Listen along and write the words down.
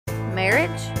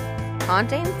marriage,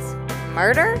 hauntings,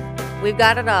 murder. We've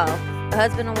got it all. A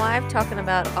husband and wife talking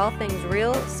about all things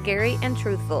real, scary, and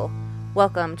truthful.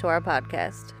 Welcome to our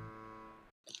podcast.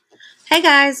 Hey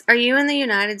guys, are you in the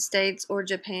United States or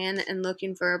Japan and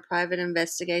looking for a private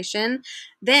investigation?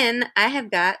 Then I have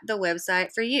got the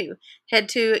website for you. Head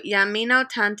to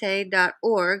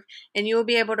yaminotante.org and you will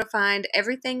be able to find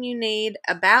everything you need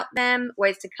about them,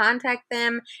 ways to contact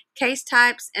them, case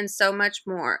types, and so much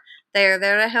more. They are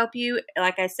there to help you,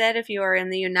 like I said, if you are in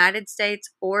the United States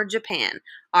or Japan.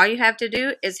 All you have to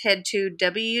do is head to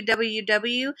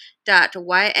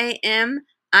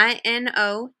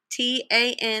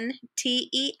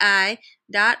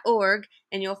www.yaminotantei.org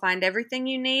and you'll find everything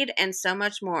you need and so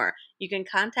much more. You can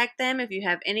contact them if you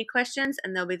have any questions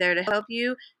and they'll be there to help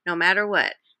you no matter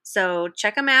what. So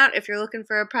check them out if you're looking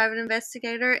for a private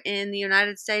investigator in the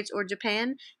United States or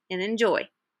Japan, and enjoy.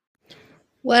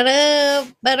 What up,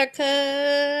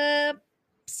 buttercups?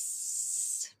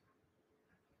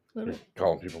 You're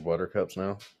calling people buttercups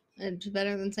now? It's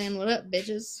better than saying what up,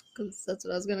 bitches, because that's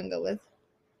what I was going to go with.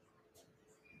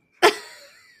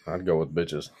 I'd go with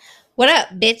bitches. What up,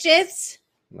 bitches?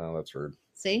 No, that's rude.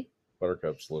 See?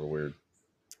 Buttercup's a little weird.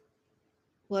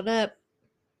 What up,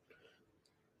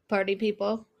 party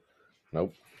people?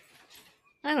 Nope.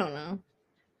 I don't know.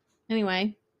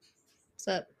 Anyway, what's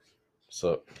up? What's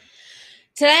up?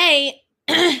 Today,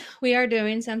 we are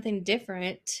doing something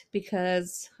different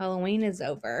because Halloween is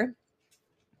over.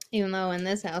 Even though in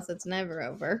this house it's never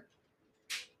over.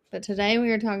 But today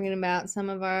we are talking about some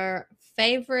of our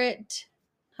favorite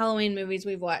Halloween movies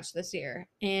we've watched this year.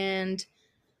 And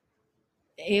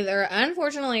either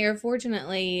unfortunately or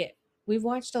fortunately, we've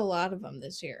watched a lot of them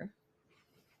this year.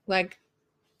 Like,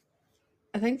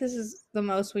 I think this is the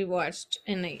most we've watched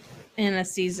in a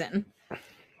season. I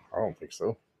don't think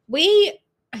so. We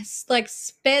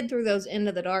sped through those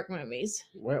Into the Dark movies.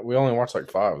 We only watched like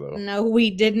 5 though. No, we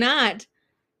did not.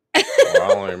 Well,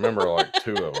 I only remember like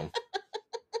 2 of them.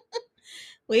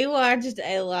 We watched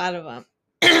a lot of them.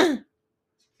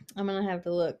 I'm going to have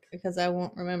to look because I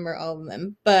won't remember all of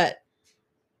them. But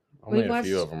only a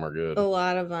few of them are good. A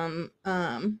lot of them.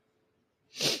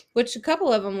 Which a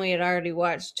couple of them we had already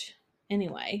watched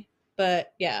anyway.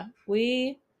 But yeah,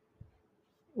 we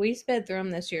sped through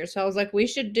them this year. So I was like, we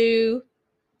should do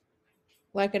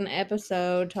like an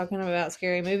episode talking about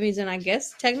scary movies. And I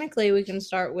guess technically we can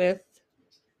start with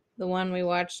the one we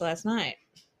watched last night.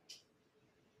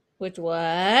 Which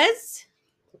was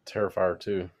Terrifier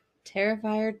 2.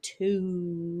 Terrifier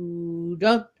 2.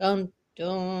 Dun, dun,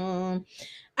 dun.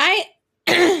 I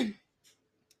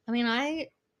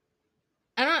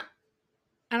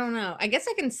don't know. I guess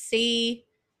I can see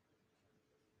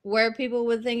where people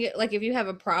would think it, like if you have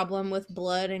a problem with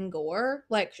blood and gore,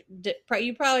 like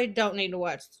you probably don't need to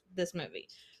watch this movie.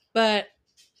 But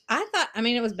I thought,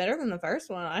 it was better than the first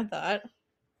one, I thought.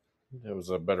 It was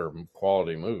a better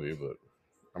quality movie, but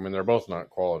they're both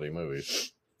not quality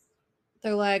movies.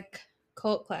 They're like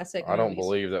cult classic I don't movies.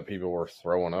 believe that people were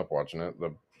throwing up watching it.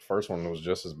 The first one was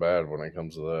just as bad when it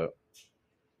comes to that.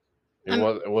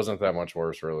 It wasn't that much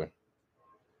worse, really.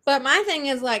 But my thing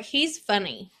is, like, he's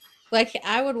funny. Like,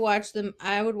 I would watch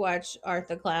Art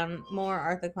the Clown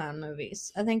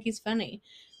movies. I think he's funny.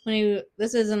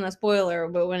 This isn't a spoiler,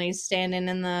 but when he's standing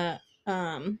in the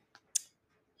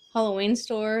Halloween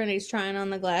store and he's trying on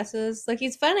the glasses, like,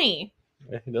 he's funny.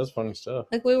 Yeah, he does funny stuff.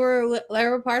 Like, there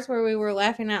were parts where we were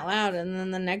laughing out loud, and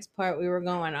then the next part we were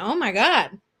going, oh my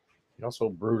God. He also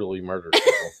brutally murdered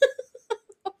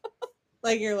people.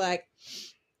 Like, you're like,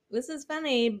 this is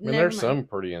funny. There's some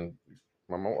pretty, I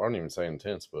don't even say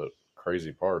intense, but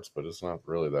crazy parts, but it's not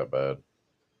really that bad.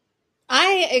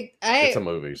 It's a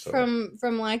movie, so.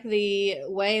 From like the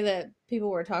way that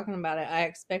people were talking about it, I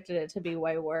expected it to be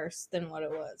way worse than what it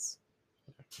was.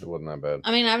 It wasn't that bad.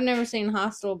 I've never seen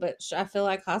Hostel, but I feel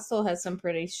like Hostel has some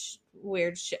pretty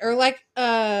weird shit. Or like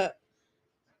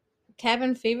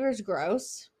Cabin Fever's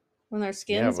gross when their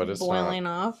skin's boiling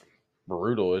off.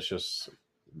 Brutal, it's just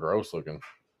gross looking.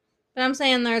 But I'm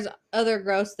saying there's other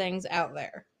gross things out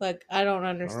there. Like, I don't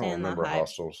understand. I don't remember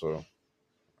Hostel, so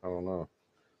I don't know.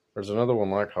 There's another one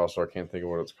like Hostel. I can't think of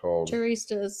what it's called.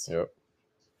 Turistas. Yep.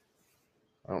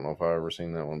 I don't know if I've ever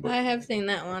seen that one, but I have seen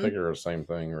that one. I think they're the same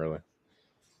thing, really.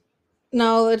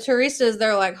 No, the Turistas,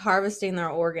 they're like harvesting their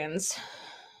organs.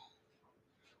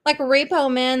 Like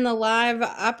Repo Man, the live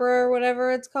opera or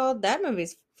whatever it's called. That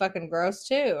movie's fucking gross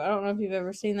too. I don't know if you've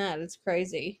ever seen that. It's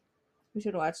crazy. We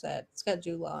should watch that. It's got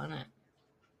Jude Law in it.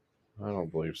 I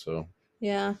don't believe so.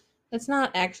 Yeah. It's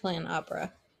not actually an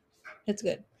opera. It's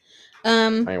good. I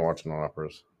ain't watching no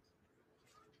operas.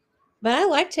 But I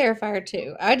liked Terrifier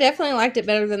 2. I definitely liked it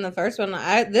better than the first one.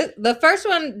 The first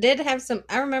one did have some.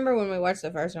 I remember when we watched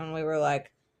the first one, we were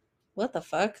like, "What the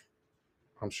fuck?"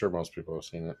 I'm sure most people have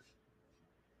seen it.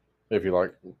 If you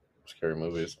like scary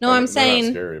movies, No, I I'm mean, they're not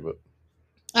saying scary, but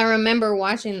I remember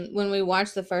watching when we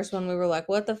watched the first one. We were like,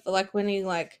 "What the like when he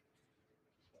like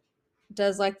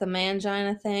does like the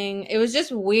mangina thing?" It was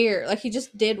just weird. Like he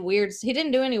just did weird. He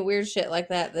didn't do any weird shit like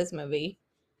that. This movie,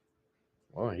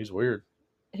 well, he's weird.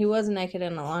 he was naked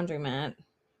in a laundromat.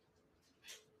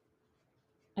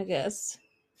 I guess.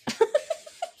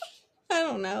 I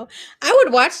don't know. I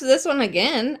would watch this one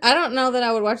again. I don't know that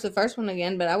I would watch the first one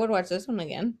again, but I would watch this one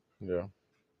again. Yeah,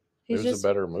 He's it was just a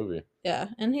better movie. yeah,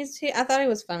 and I thought he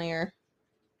was funnier.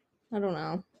 I don't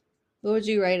know. What would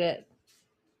you rate it?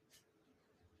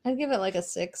 I'd give it like a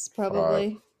 6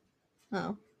 probably.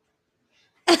 5.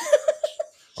 Oh.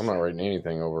 I'm not rating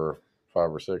anything over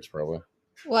 5 or 6 probably.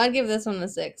 Well, I'd give this one a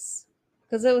 6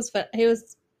 because it was fun. I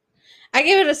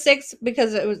gave it a 6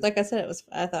 because it was like I said.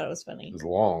 I thought it was funny. It's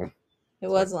long. It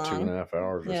was like long. 2.5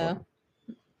 hours or Yeah.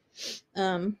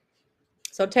 something.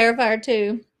 So Terrifier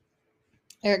 2.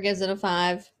 Eric gives it a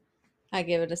 5. I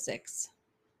give it a 6.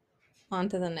 On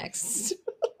to the next.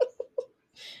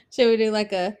 Should we do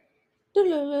like a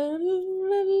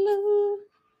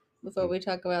before we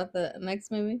talk about the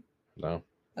next movie? No.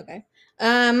 Okay.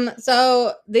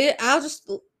 So I'll just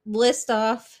list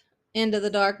off Into the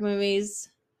Dark movies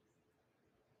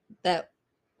that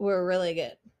were really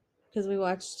good because we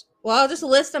watched. Well, I'll just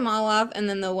list them all off, and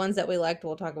then the ones that we liked,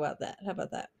 we'll talk about that. How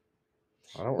about that?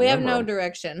 I don't We have remember no 'em.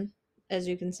 direction, as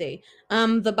you can see.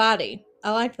 The Body.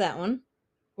 I liked that one.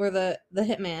 Where the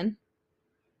hitman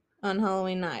on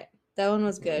Halloween night. That one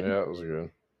was good. Yeah, it was good.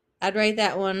 I'd rate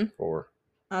that one. 4.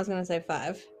 I was gonna say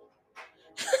 5.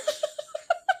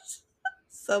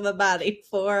 So The Body,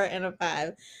 4 and a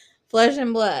 5. Flesh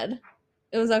and Blood.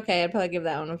 It was okay. I'd probably give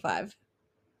that one a 5.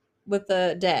 With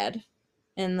the dad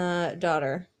and the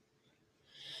daughter.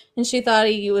 And she thought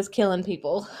he was killing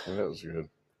people. Yeah, that was good.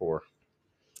 4.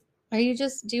 Do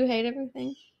you hate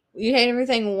everything? You hate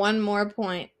everything one more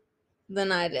point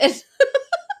than I did.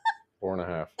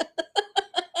 4.5.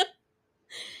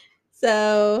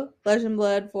 So, Flesh and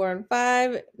Blood, 4 and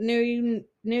 5. New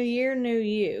Year, New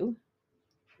You.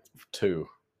 2.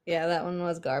 Yeah, that one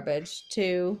was garbage.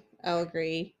 2, I'll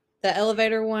agree. The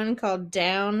elevator one called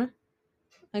Down,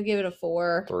 I'll give it a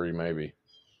 4. 3 maybe.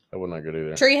 That wasn't that good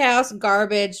either. Treehouse,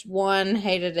 garbage. 1,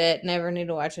 hated it. Never need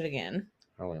to watch it again.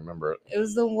 I don't remember it. It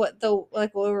was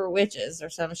like we were witches or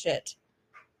some shit.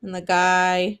 And the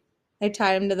guy, they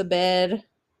tied him to the bed.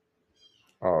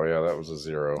 Oh yeah, that was a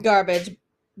 0. Garbage.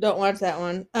 Don't watch that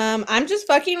one. I'm Just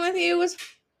Fucking With You was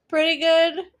pretty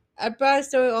good. I'd probably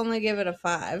still only give it a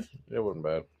 5. It wasn't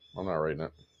bad. I'm not rating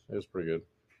it. It was pretty good.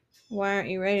 Why aren't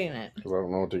you rating it? Because I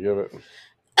don't know what to give it.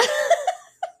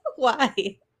 Why?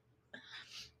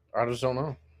 I just don't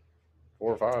know.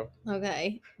 4 or 5.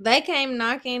 Okay. They Came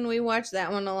Knocking. We watched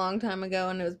that one a long time ago,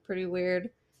 and it was pretty weird.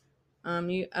 I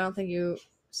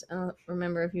don't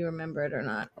remember if you remember it or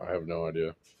not. I have no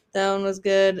idea. That one was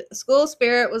good. School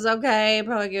Spirit was okay. I'd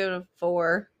probably give it a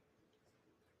 4.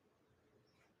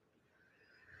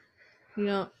 You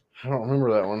know, I don't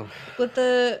remember that one. but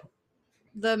the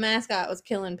mascot was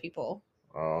killing people.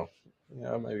 Oh,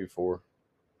 yeah, maybe 4.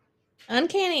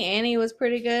 Uncanny Annie was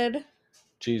pretty good.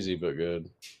 Cheesy but good.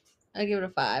 I'd give it a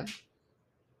 5.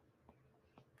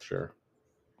 Sure.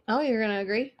 Oh, you're gonna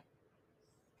agree?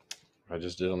 I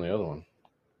just did on the other one.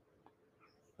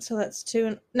 So that's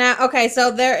 2. Now, okay, so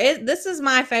this is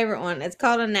my favorite one. It's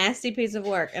called A Nasty Piece of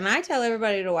Work, and I tell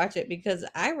everybody to watch it because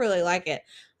I really like it.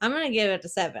 I'm gonna give it a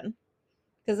 7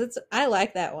 because I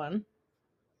like that one.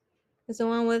 It's the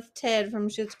one with Ted from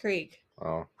Schitt's Creek.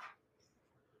 Oh.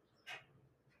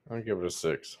 I'll give it a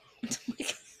 6.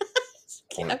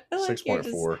 Oh my gosh. I feel like you're 6.4.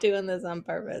 just doing this on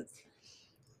purpose.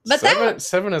 But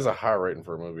 7 is a high rating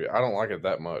for a movie. I don't like it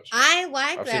that much. I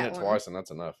like I've that seen it one. twice, and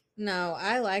that's enough. No,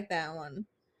 I like that one.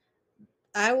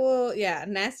 I will, yeah,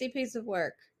 Nasty Piece of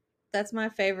Work. That's my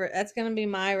favorite. That's going to be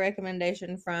my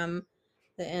recommendation from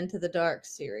the Into the Dark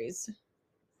series.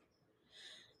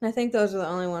 And I think those are the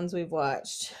only ones we've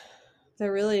watched.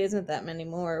 There really isn't that many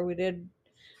more. We did.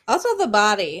 Also, The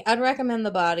Body. I'd recommend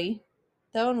The Body.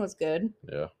 That one was good.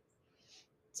 Yeah.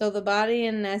 So, The Body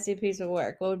and Nasty Piece of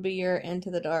Work. What would be your Into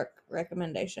the Dark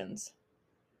recommendations?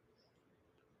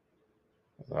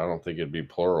 I don't think it'd be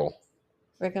plural.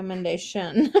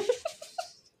 Recommendation.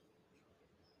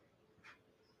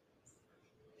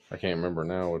 I can't remember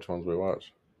now which ones we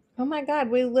watched. Oh my god,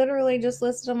 we literally just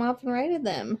listed them off and rated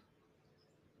them.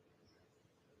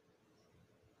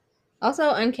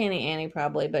 Also, Uncanny Annie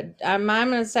probably, but I'm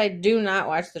gonna say do not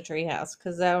watch The Treehouse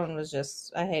because that one was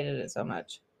just I hated it so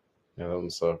much. Yeah, that one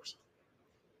sucks.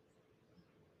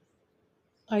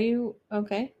 Are you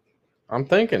okay? I'm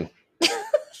thinking.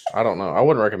 I don't know. I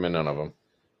wouldn't recommend none of them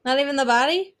Not even The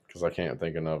Body? because I can't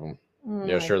think of them. Oh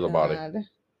Yeah, my sure, The Body. God.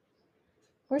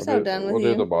 We're so done with We'll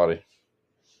do The you. Body.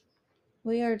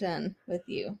 We are done with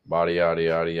you. Body, yaddy,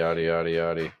 yaddy, yaddy, yaddy,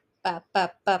 yaddy. Ba,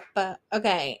 ba, ba, ba.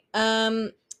 Okay.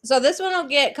 So this one will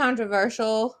get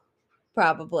controversial,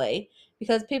 probably,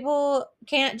 because people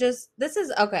can't just. This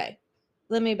is okay.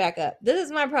 Let me back up. This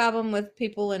is my problem with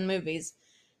people in movies.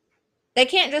 They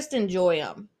can't just enjoy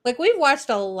them. Like we've watched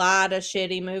a lot of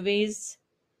shitty movies,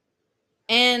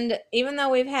 and even though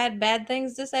we've had bad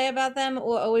things to say about them,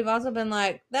 we've also been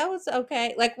like, that was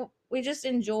okay. Like we just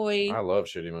enjoy. I love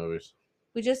shitty movies.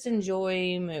 We just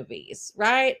enjoy movies,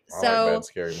 right? I like bad,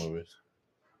 scary movies.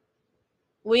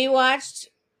 We watched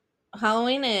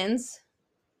Halloween Ends,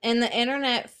 and the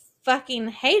internet fucking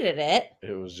hated it.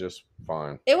 It was just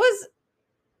fine. It was.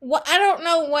 Well, I don't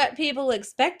know what people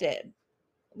expected.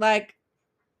 Like,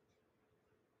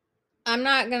 I'm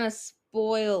not gonna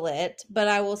spoil it, but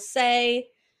I will say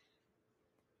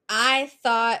I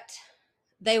thought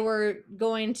they were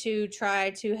going to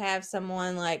try to have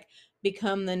someone like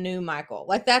become the new Michael.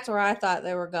 Like that's where I thought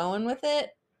they were going with it.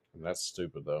 And that's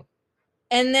stupid though.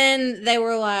 And then they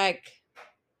were like,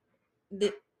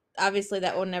 obviously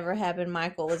that will never happen.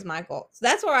 Michael is Michael. So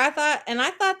that's where I thought, and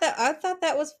I thought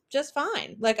that was just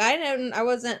fine. Like I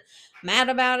wasn't mad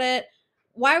about it.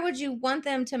 Why would you want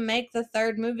them to make the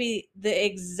third movie the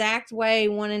exact way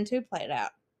 1 and 2 played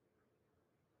out?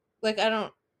 Like I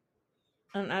don't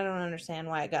understand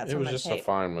why it got so much hate. It was just a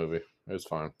fine movie. It was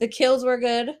fine. The kills were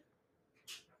good.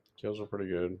 Kills were pretty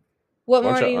good. What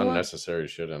more do you unnecessary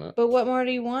shit in it. But what more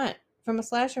do you want from a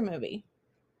slasher movie?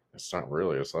 It's not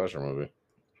really a slasher movie.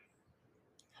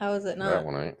 How is it not? That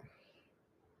one ain't.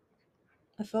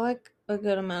 I feel like a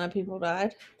good amount of people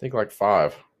died. I think like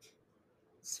 5.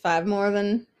 It's 5 more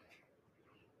than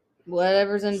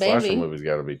whatever's in Bambi. Slasher movies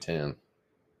got to be 10,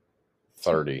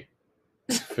 30,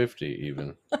 50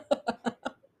 even.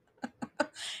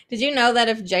 Did you know that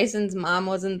if Jason's mom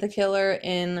wasn't the killer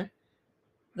in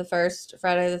the first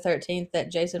Friday the 13th,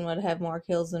 that Jason would have more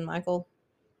kills than Michael?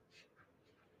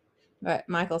 Right,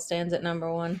 Michael stands at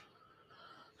number 1.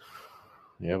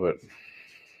 Yeah, but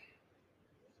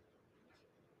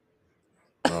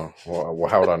no. Well,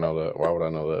 how would I know that? Why would I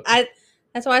know that?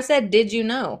 That's why I said, did you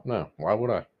know? No. Why would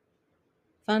I?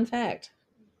 Fun fact.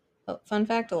 Oh, fun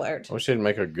fact alert. I wish they'd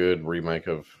make a good remake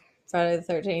of Friday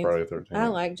the 13th. Friday the 13th. I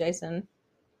like Jason.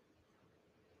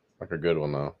 Like a good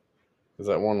one though. Is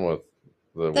that one with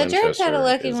the Jared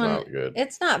Padalecki one? Not good.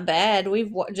 It's not bad.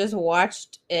 We've just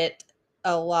watched it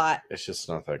a lot. It's just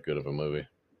not that good of a movie.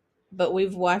 But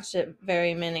we've watched it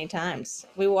very many times.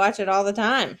 We watch it all the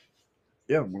time.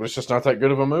 Yeah, but it's just not that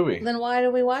good of a movie. Then why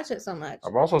do we watch it so much?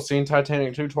 I've also seen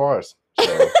Titanic 2 twice.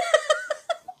 So.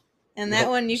 And that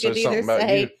one you could either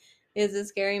say is a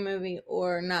scary movie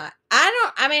or not.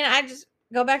 I just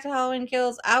go back to Halloween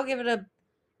Kills. I'll give it a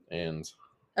Ends.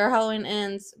 Or Halloween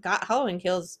Ends. Halloween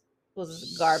Kills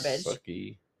was garbage.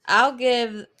 Sucky. I'll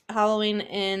give Halloween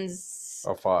Ends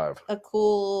a 5. A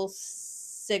cool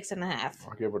 6.5.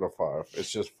 I'll give it a 5.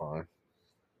 It's just fine.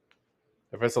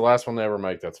 If it's the last one they ever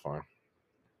make, that's fine.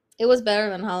 It was better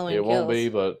than Halloween Kills. It won't be,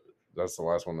 but that's the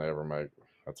last one they ever make.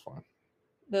 That's fine.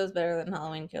 It was better than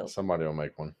Halloween Kills. Somebody will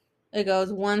make one. It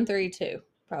goes 1, 3, 2,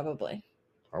 probably.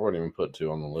 I wouldn't even put 2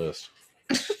 on the list.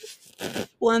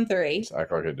 1, 3. Just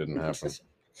act like it didn't happen.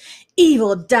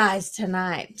 Evil dies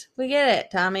tonight. We get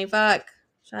it, Tommy. Fuck.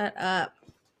 Shut up.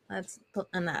 That's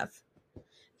enough.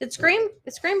 Did Scream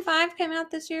 5 came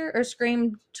out this year? Or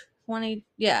Scream 20?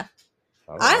 Yeah.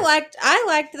 I liked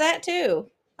that too.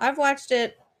 I've watched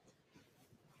it.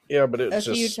 Yeah, but it's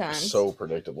a few just times. So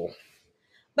predictable.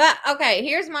 But okay,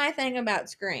 here's my thing about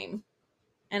Scream,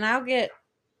 and I'll get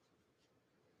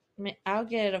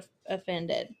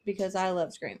offended because I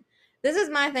love Scream. This is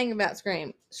my thing about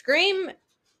Scream. Scream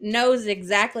knows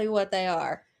exactly what they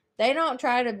are. They don't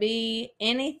try to be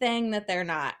anything that they're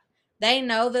not. They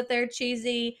know that they're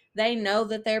cheesy. They know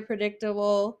that they're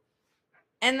predictable,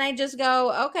 and they just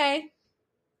go, okay,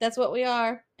 that's what we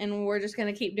are, and we're just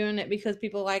going to keep doing it because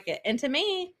people like it. And to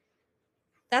me,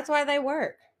 that's why they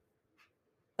work.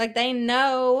 Like, they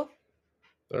know.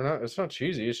 They're not. It's not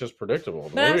cheesy. It's just predictable.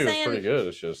 The but movie was pretty good.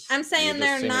 It's just. I'm saying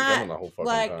they're not the whole fucking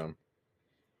like. Time.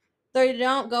 They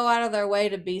don't go out of their way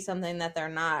to be something that they're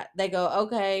not. They go,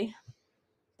 okay,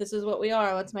 this is what we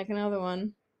are. Let's make another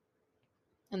one.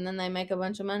 And then they make a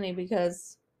bunch of money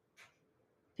because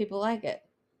people like it.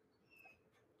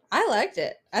 I liked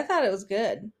it. I thought it was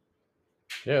good.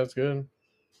 Yeah, it's good.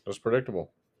 It's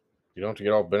predictable. You don't have to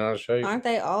get all bent out of shape. Aren't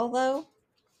they all though?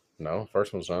 No,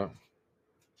 first one's not.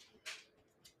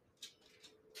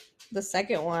 The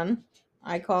second one,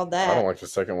 I called I that. don't like the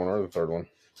second one or the third one.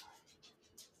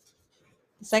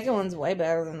 The second one's way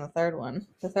better than the third one.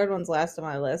 The third one's last on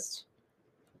my list.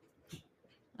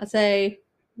 I'd say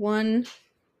one.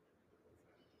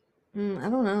 I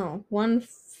don't know. 1,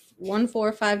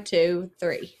 4, 5, 2,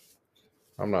 3.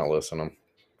 I'm not listening.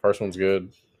 First one's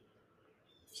good.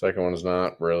 Second one's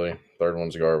not really. Third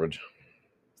one's garbage.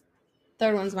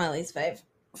 Third one's my least fave,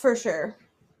 for sure.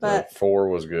 But But 4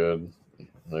 was good.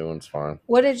 New one's fine.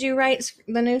 what did you rate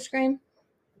the new Scream?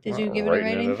 Did you Not give it a rating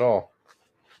rating? It at all.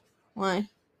 Why?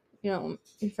 You're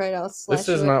afraid I'll slash This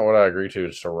is you not what I agree to.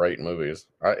 Is to rate movies.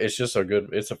 It's just a good.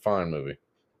 It's a fine movie.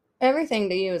 Everything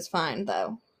to you is fine,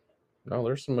 though. No,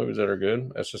 there's some movies that are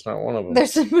good. That's just not one of them.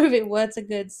 There's a movie.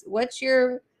 What's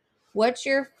your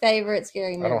favorite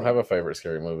scary movie? I don't have a favorite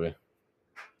scary movie.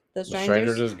 The The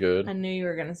Strangers is good. I knew you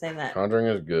were gonna say that. Conjuring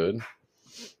is good.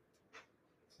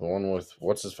 The one with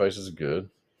what's his face is good.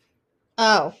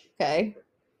 Oh, okay.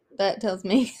 That tells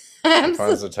me He I'm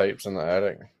finds the tapes in the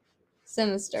attic.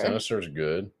 Sinister. Sinister's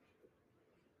good.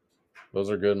 Those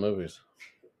are good movies.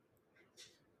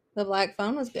 The Black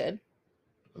Phone was good.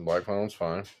 The Black Phone's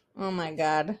fine. Oh my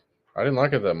god. I didn't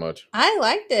like it that much. I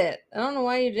liked it. I don't know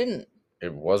why you didn't.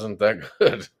 It wasn't that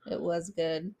good. It was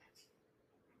good.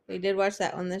 We did watch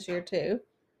that one this year too.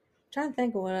 I'm trying to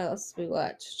think of what else we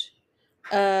watched.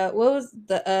 What was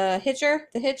the Hitcher?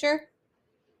 The Hitcher?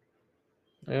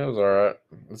 Yeah, it was alright.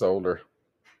 It's older.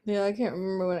 Yeah, I can't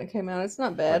remember when it came out. It's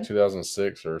not Like bad.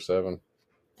 2006 or 7.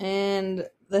 And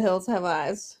The Hills Have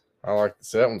Eyes. I like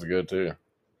that one's good too.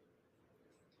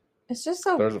 It's just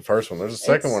so There's the first one. There's a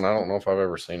second It's- one. I don't know if I've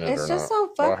ever seen it or it's not. just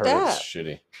so But I fucked heard up. it's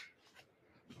shitty.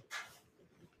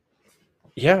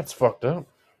 Yeah, it's fucked up,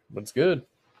 but it's good.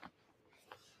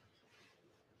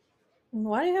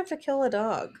 Why do you have to kill a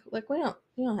dog? Like you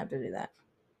don't have to do that.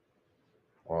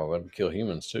 Well, they would kill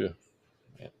humans too,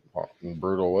 in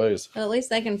brutal ways. But at least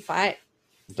they can fight.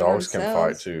 Dogs can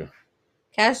fight themselves. too.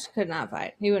 Cash could not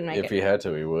fight. He wouldn't make If it. he had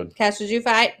to, he would. Cash, did you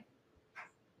fight?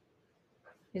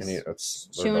 And He's that's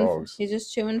they're chewing. dogs. He's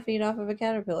just chewing feet off of a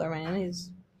caterpillar, man.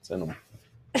 He's It's in them.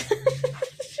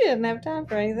 she didn't have time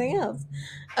for anything else.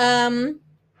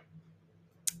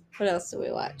 What else did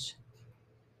we watch?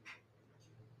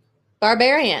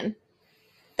 Barbarian.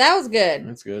 That was good.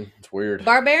 It's good. It's weird.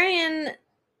 Barbarian,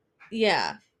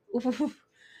 yeah.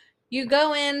 You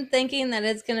go in thinking that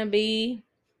it's going to be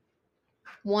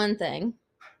one thing,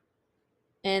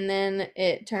 and then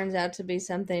it turns out to be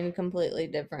something completely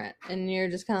different. And you're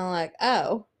just kind of like,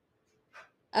 oh,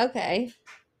 okay.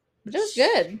 But it was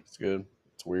good. It's good.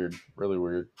 It's weird. Really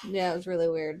weird. Yeah, it was really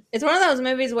weird. It's one of those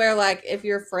movies where, like, if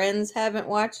your friends haven't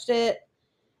watched it,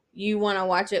 you want to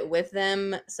watch it with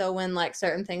them. So when, like,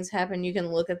 certain things happen, you can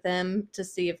look at them to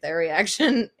see if their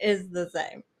reaction is the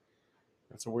same.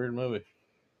 It's a weird movie.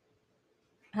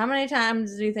 How many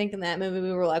times do you think in that movie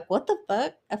we were like, what the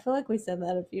fuck? I feel like we said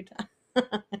that a few times.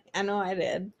 I know I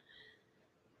did.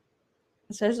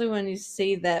 Especially when you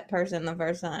see that person the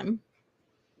first time.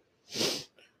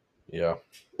 Yeah.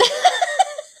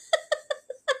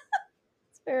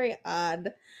 It's very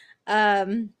odd.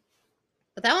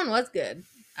 But that one was good.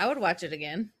 I would watch it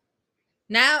again.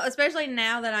 Now, especially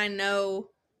now that I know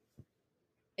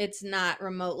it's not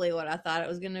remotely what I thought it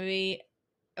was going to be.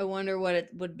 I wonder what it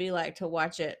would be like to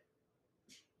watch it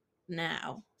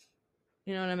now.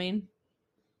 You know what I mean?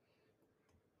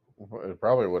 It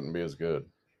probably wouldn't be as good.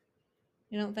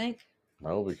 You don't think?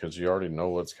 No, because you already know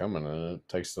what's coming and it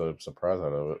takes the surprise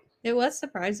out of it. It was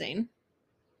surprising.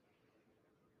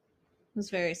 It was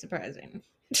very surprising.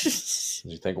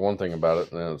 You think one thing about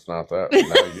it, and then it's not that.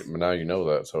 Now you know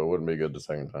that, so it wouldn't be good the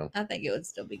second time. I think it would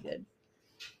still be good.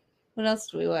 What else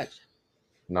did we watch?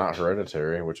 Not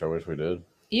Hereditary, which I wish we did.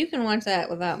 You can watch that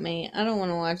without me. I don't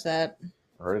want to watch that.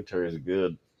 Hereditary is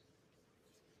good.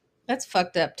 That's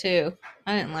fucked up too.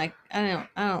 I don't like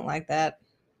that.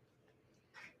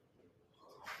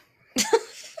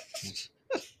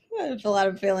 I have a lot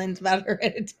of feelings about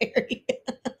Hereditary.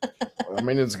 I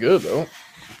mean, it's good though.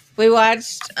 We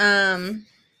watched The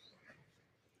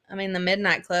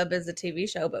Midnight Club is a TV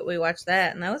show, but we watched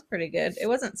that and that was pretty good. It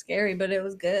wasn't scary, but it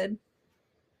was good.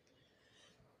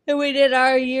 And we did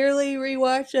our yearly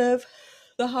rewatch of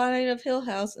The Haunting of Hill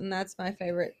House, and that's my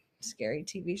favorite scary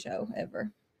TV show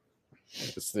ever.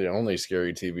 It's the only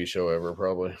scary TV show ever,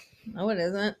 probably. No, it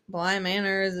isn't. Bly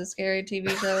Manor is a scary TV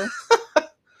show.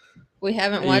 We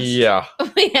haven't watched. Yeah,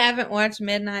 We haven't watched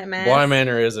Midnight Mass. Bly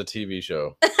Manor is a TV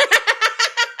show.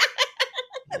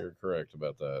 You're correct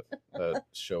about that. That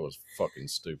show is fucking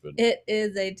stupid. It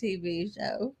is a TV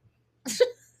show.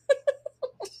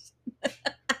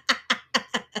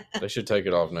 They should take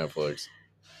it off Netflix.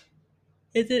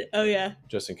 Is it? Oh, yeah.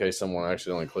 Just in case someone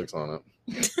accidentally clicks on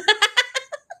it.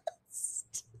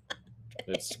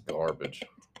 It's garbage.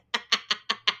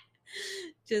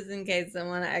 Just in case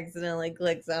someone accidentally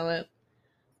clicks on it.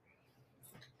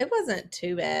 It wasn't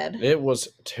too bad. It was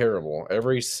terrible.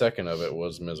 Every second of it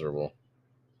was miserable.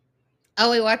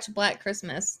 Oh, we watched Black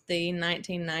Christmas, the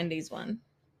 1990s one.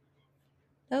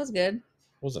 That was good. It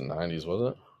wasn't 90s,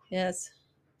 was it? Yes.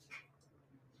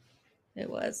 It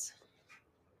was.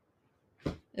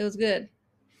 It was good.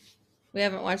 We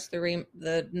haven't watched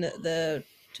the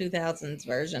 2000s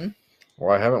version.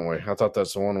 Why haven't we? I thought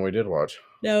that's the one we did watch.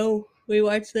 No, we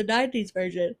watched the 90s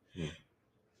version.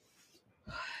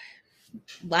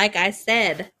 Like I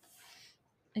said,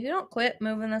 if you don't quit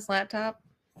moving this laptop,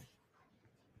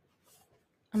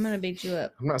 I'm going to beat you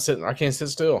up. I'm not sitting. I can't sit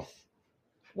still.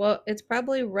 Well, it's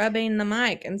probably rubbing the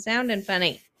mic and sounding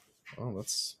funny. Oh,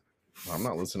 that's... I'm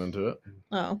not listening to it.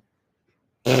 Oh.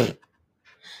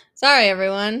 Sorry,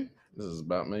 everyone. This is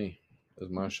about me. This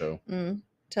is my show.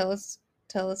 Tell us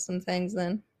some things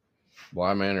then.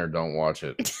 Bly Manor, don't watch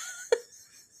it.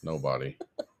 Nobody.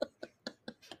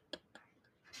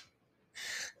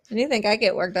 And you think I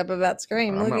get worked up about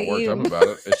Scream? I'm Look not at worked you. up about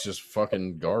it. It's just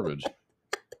fucking garbage.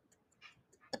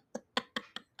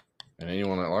 And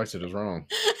anyone that likes it is wrong.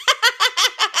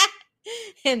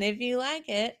 And if you like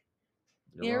it,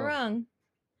 you're wrong.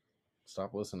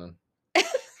 Stop listening.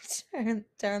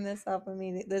 Turn this off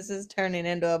immediately. This is turning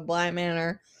into a Bly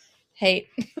Manor hate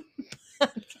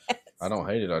podcast. I don't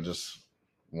hate it. I just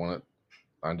want it.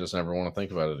 I just never want to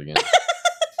think about it again.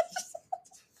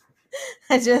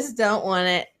 I just don't want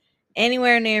it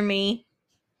anywhere near me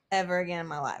ever again in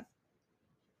my life.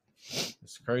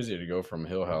 It's crazy to go from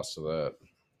Hill House to that.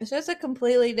 It's just a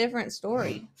completely different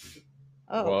story.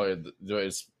 Oh. Well, it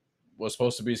was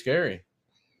supposed to be scary.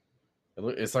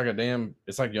 It's like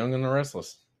it's like Young and the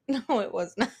Restless. No, it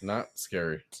was not. Not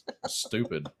scary.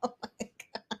 Stupid. Oh my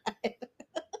God.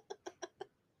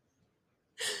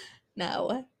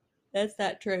 No, that's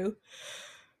not true.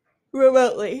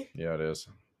 Remotely. Yeah, it is.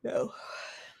 No.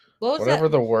 What was Whatever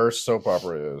that? the worst soap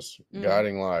opera is.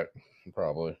 Guiding Light,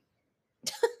 probably.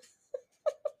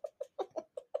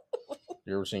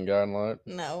 You ever seen Guiding Light?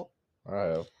 No. I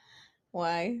have.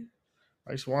 Why?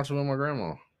 I used to watch it with my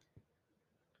grandma.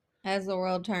 As the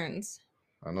World Turns.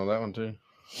 I know that one too.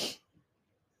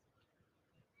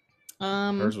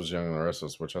 Hers was Young and the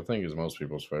Restless, which I think is most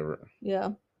people's favorite.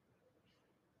 Yeah.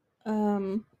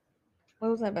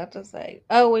 What was I about to say?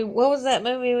 Oh, what was that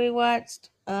movie we watched?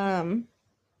 Fuck.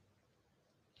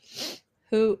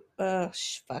 Who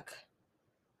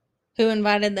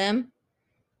Invited Them?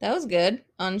 That was good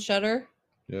on Shudder.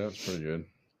 Yeah, it's pretty good.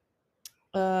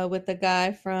 With the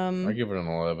guy from... I give it an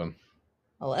 11.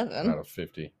 11? Out of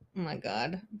 50. Oh my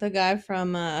God. The guy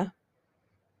from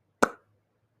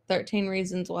 13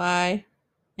 Reasons Why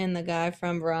and the guy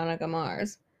from Veronica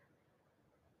Mars.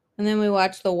 And then we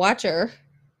watched The Watcher.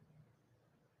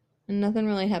 And nothing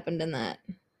really happened in that.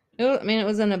 It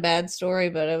wasn't a bad story,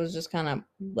 but it was just kind of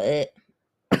bleh.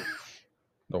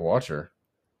 The Watcher?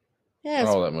 Yes.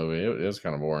 Oh, that movie. It is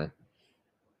kind of boring.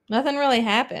 Nothing really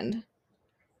happened.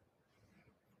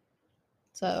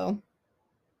 So,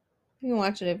 you can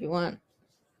watch it if you want.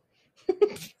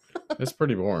 It's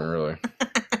pretty boring, really.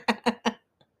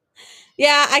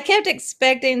 Yeah, I kept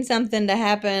expecting something to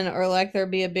happen or like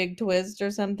there'd be a big twist or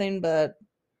something, but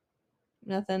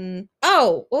nothing.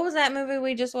 Oh, what was that movie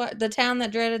we just watched? The Town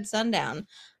That Dreaded Sundown.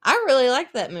 I really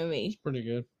liked that movie. It's pretty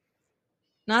good.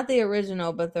 Not the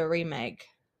original, but the remake.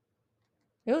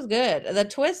 It was good. The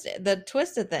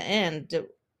twist at the end,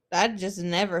 I just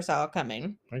never saw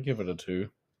coming. I give it a 2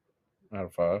 out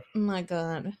of 5. Oh my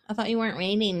God. I thought you weren't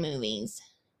rating movies.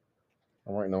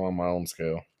 I'm writing them on my own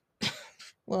scale.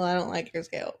 Well, I don't like your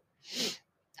scale.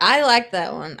 I like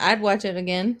that one. I'd watch it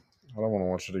again. I don't want to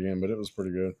watch it again, but it was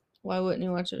pretty good. Why wouldn't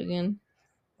you watch it again?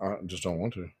 I just don't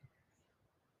want to.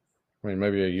 I mean,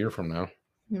 maybe a year from now.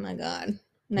 Oh my God.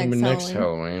 Next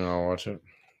Halloween, I'll watch it.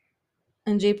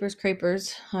 And Jeepers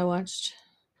Creepers, I watched.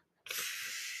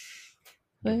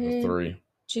 Where 3.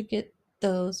 Did you get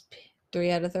those?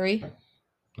 3 out of 3?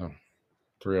 No.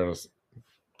 3 out of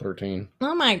 13.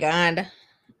 Oh my God.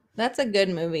 That's a good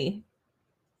movie.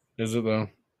 Is it though?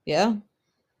 Yeah.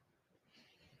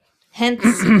 Hence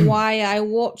why I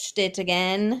watched it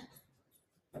again.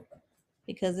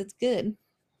 Because it's good.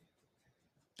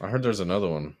 I heard there's another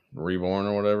one, Reborn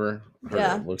or whatever. I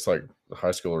heard it looks like the high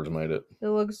schoolers made it. It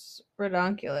looks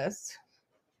redonkulous.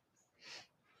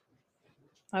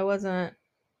 I wasn't.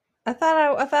 I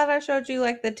thought I showed you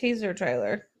like the teaser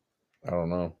trailer. I don't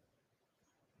know.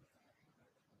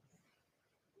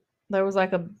 There was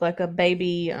like a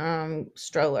baby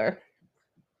stroller.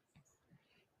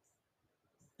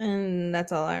 And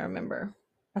that's all I remember.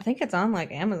 I think it's on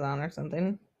like Amazon or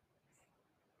something.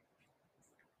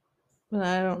 But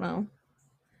I don't know.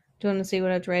 Do you want to see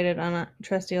what it's rated on a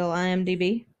trusty old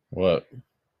IMDb? What?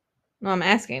 No, I'm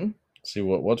asking. See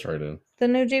what's rated? The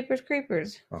new Jeepers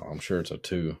Creepers. Oh, I'm sure it's a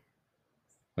 2.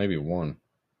 Maybe 1.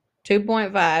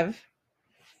 2.5.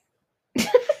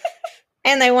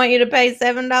 And they want you to pay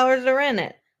 $7 to rent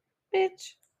it.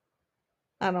 Bitch.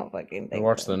 I don't fucking I think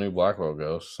watched so. the new Blackwell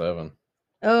Ghost 7.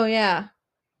 Oh, yeah.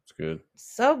 It's good.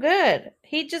 So good.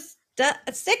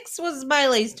 6 was my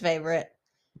least favorite.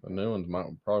 The new one's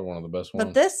probably one of the best But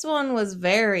ones. this one was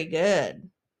very good.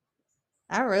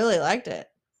 I really liked it.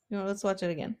 You know, let's watch it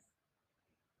again.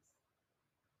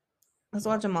 Let's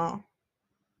watch them all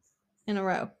in a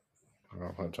row. I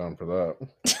don't have time for that.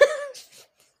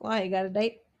 Why? You got a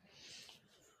date?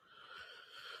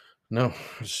 No,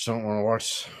 I just don't want to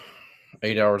watch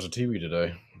 8 hours of TV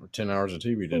today or 10 hours of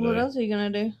TV today. What else are you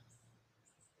going to do?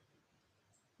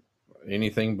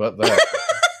 Anything but that.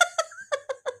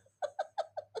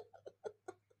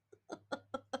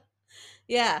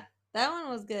 Yeah, that one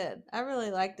was good. I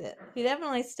really liked it. He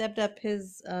definitely stepped up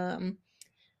his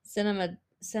cinema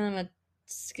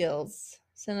skills.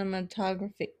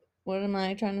 Cinematography. What am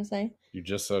I trying to say? You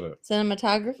just said it.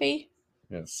 Cinematography?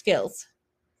 Yeah. Skills.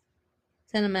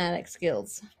 Cinematic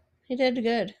skills. He did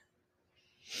good.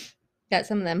 Got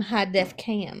some of them high def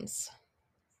cams.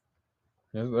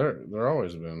 Yeah, they're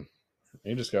always been.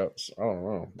 He just got, I don't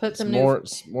know. Put some it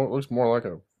looks more like a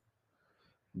high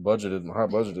budgeted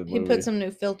movie. He put some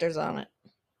new filters on it.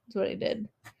 That's what he did.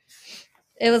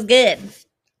 It was good.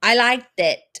 I liked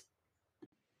it.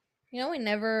 You know, we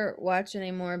never watch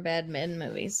any more Bad Men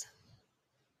movies.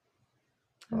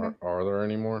 Are there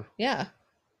any more? Yeah.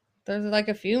 There's like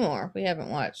a few more we haven't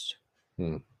watched.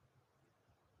 I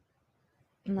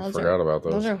forgot about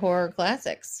those. Those are horror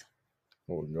classics.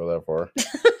 We wouldn't go that far.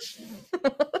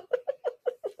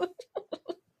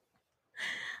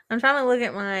 I'm trying to look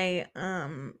at my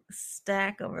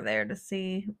stack over there to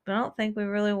see, but I don't think we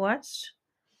really watched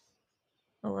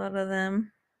a lot of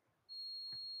them.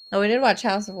 Oh, we did watch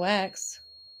House of Wax.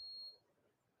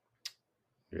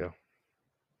 Yeah.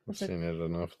 I've seen it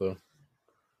enough, though.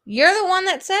 You're the one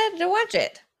that said to watch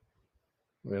it.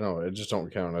 You know, it just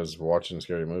don't count as watching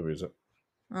scary movies.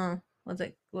 Oh, what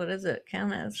does it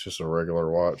count as? It's just a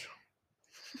regular watch.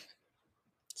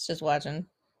 It's just watching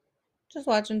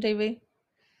TV.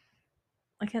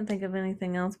 I can't think of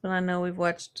anything else, but I know we've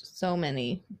watched so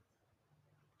many.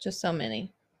 Just so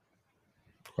many.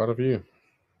 Quite a few.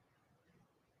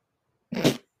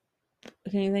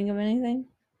 Can you think of anything?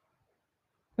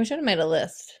 We should have made a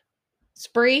list.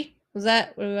 Spree? We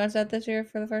watched that this year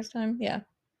for the first time? Yeah.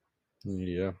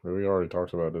 Yeah, we already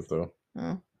talked about it, though.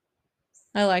 Oh.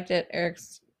 I liked it.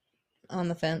 Eric's on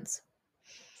the fence.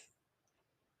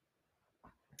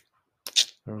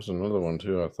 There was another one,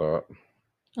 too, I thought.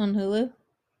 On Hulu?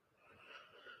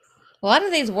 A lot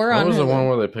of these were What on Hulu. was the one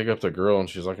where they pick up the girl and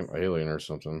she's like an alien or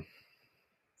something?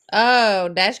 Oh,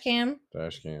 Dashcam?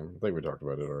 Dashcam. I think we talked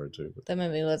about it already, too. That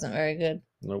movie wasn't very good.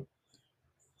 Nope.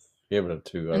 Gave it a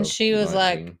 2 out And of she was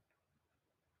 19.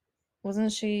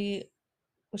 was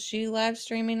she live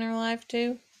streaming her life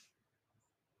too?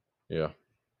 Yeah.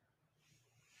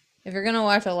 If you're gonna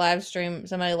watch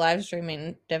somebody live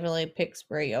streaming, definitely pick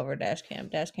Spree over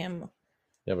Dashcam. Dashcam.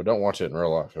 Yeah, but don't watch it in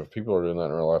real life. If people are doing that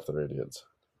in real life, they're idiots.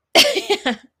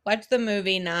 Watch the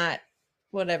movie, not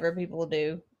whatever people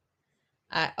do.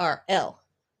 IRL.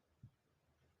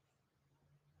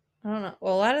 I don't know.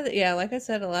 Well, like I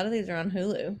said, a lot of these are on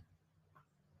Hulu.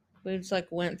 We just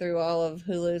went through all of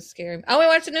Hulu's scary. Oh, we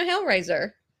watched the new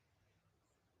Hellraiser.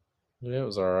 Yeah, it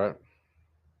was all right.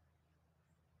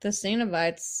 The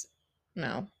Cenobites.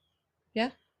 No. Yeah.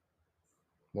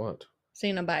 What?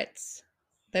 Cenobites.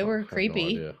 They were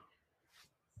creepy. No idea.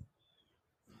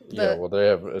 Yeah, well,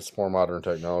 it's more modern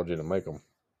technology to make them.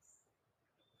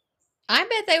 I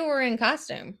bet they were in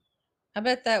costume. I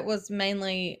bet that was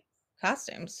mainly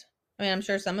costumes. I mean, I'm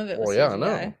sure some of it was CGI. I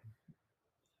know.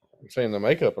 I'm saying the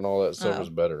makeup and all that stuff is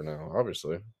better now,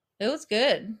 obviously. It was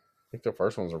good. I think the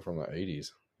first ones are from the 80s.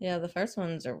 Yeah, the first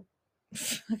ones are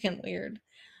fucking weird.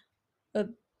 But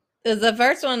the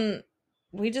first one,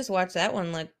 we just watched that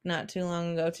one not too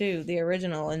long ago too, the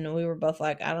original, and we were both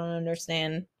like, I don't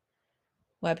understand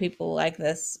why people like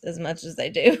this as much as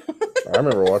they do. I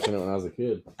remember watching it when I was a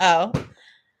kid. Oh.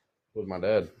 With my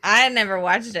dad. I had never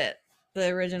watched it, the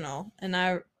original, and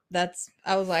I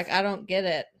I was like, I don't get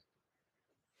it.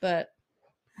 But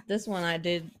this one I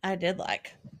did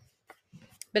like.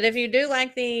 But if you do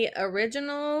like the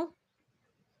original,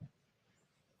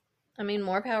 I mean,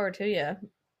 more power to you.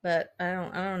 But I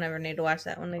don't ever need to watch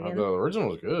that one again. The original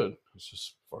was good. It's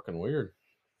just fucking weird.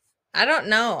 I don't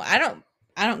know. I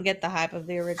don't get the hype of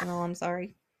the original. I'm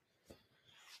sorry.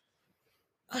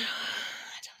 I don't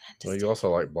Well, understand. you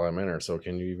also like Bly Manor, so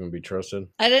can you even be trusted?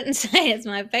 I didn't say it's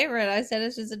my favorite. I said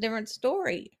it's just a different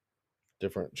story.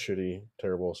 Different, shitty,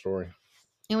 terrible story.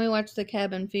 And we watched the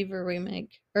Cabin Fever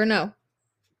remake. Or no.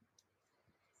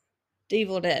 The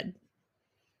Evil Dead.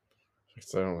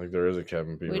 I don't think there is a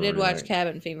Cabin Fever. We did watch remake.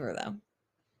 Cabin Fever, though.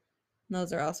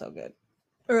 Those are also good.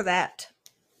 Or that.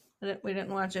 We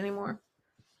didn't watch anymore.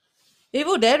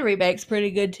 Evil Dead remake's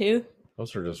pretty good, too.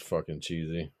 Those are just fucking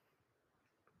cheesy.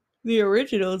 The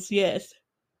originals, yes.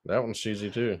 That one's cheesy,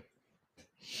 too.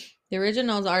 The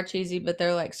originals are cheesy, but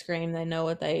they're like Scream. They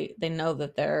know they know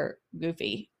that they're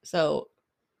goofy. So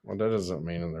Well, that doesn't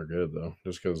mean they're good, though.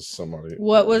 Just because somebody...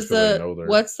 what's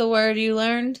the word you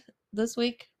learned this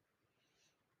week?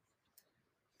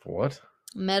 What?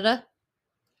 Meta.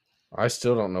 I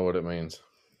still don't know what it means.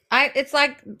 It's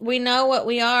like we know what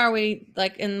we are,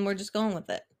 and we're just going with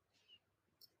it.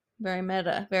 Very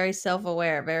meta, very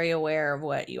self-aware, very aware of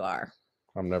what you are.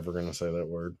 I'm never going to say that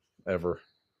word. Ever.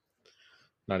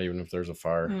 Not even if there's a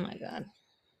fire. Oh my god.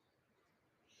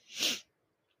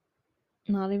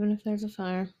 Not even if there's a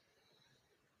fire.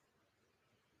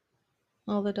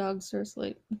 All the dogs are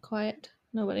asleep. Quiet.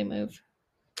 Nobody move.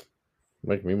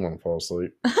 Make me want to fall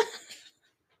asleep.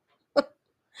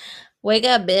 Wake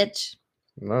up, bitch.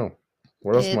 No.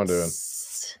 What else am I doing?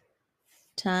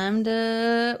 Time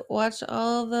to watch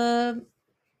all the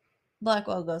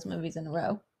Blackwell Ghost movies in a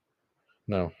row.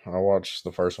 No, I watched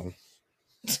the first one.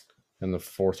 And the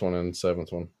fourth one and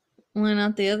seventh one. Why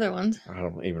not the other ones? I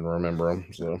don't even remember them,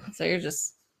 so... So you're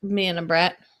just being a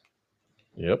brat?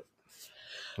 Yep.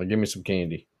 Now give me some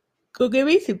candy. Go give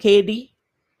me some candy.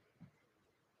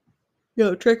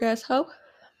 Yo, trick ass hoe.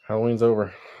 Halloween's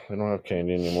over. They don't have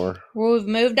candy anymore. We've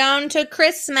moved on to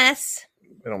Christmas.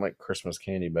 They don't make Christmas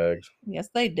candy bags. Yes,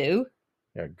 they do.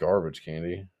 Yeah, garbage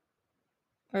candy.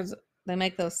 They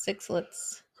make those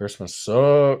sixlets. Christmas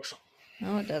sucks.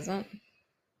 No, it doesn't.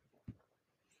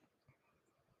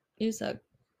 You suck.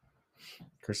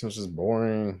 Christmas is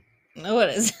boring. No,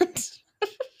 it isn't.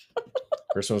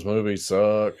 Christmas movies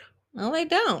suck. No, they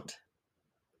don't.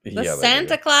 The Yeah, they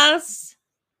Santa do. Claus.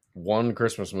 One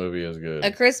Christmas movie is good.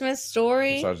 A Christmas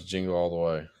Story. Besides Jingle All the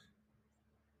Way.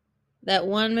 That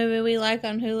one movie we like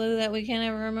on Hulu that we can't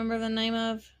ever remember the name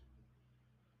of.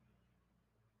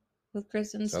 With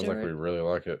Kristen Stewart. Sounds like we really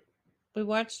like it. We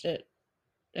watched it.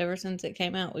 Ever since it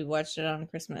came out, we watched it on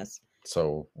Christmas.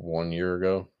 So 1 year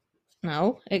ago?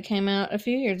 No, it came out a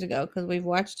few years ago because we've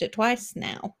watched it twice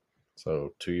now.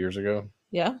 So 2 years ago?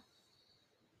 Yeah.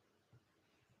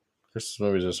 Christmas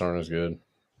movies just aren't as good.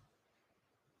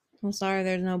 I'm sorry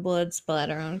there's no blood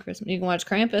splatter on Christmas. You can watch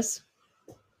Krampus.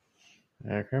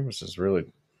 Yeah, Krampus is really,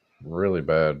 really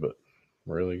bad, but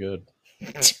really good.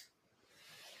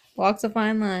 Walks a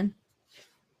fine line.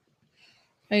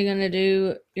 Are you going to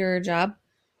do your job?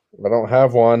 I don't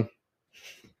have one.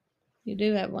 You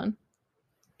do have one.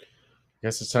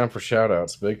 Guess it's time for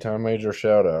shout-outs. Big time major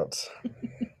shout-outs.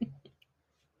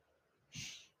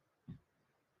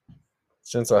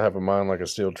 Since I have a mind like a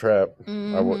steel trap,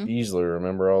 I will easily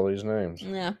remember all these names.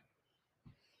 Yeah.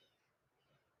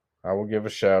 I will give a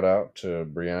shout-out to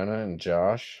Brianna and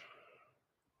Josh,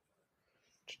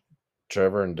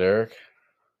 Trevor and Derek,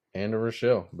 and to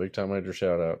Rochelle. Big time major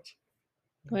shout-outs.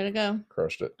 Way to go.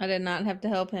 Crushed it. I did not have to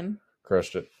help him.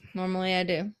 Crushed it. Normally I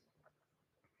do.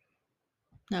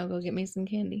 Now go get me some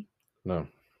candy. No.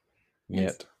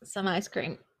 Yet. Some ice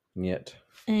cream. Yet.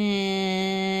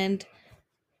 And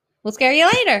we'll scare you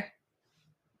later.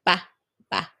 Bye.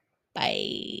 Bye.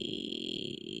 Bye.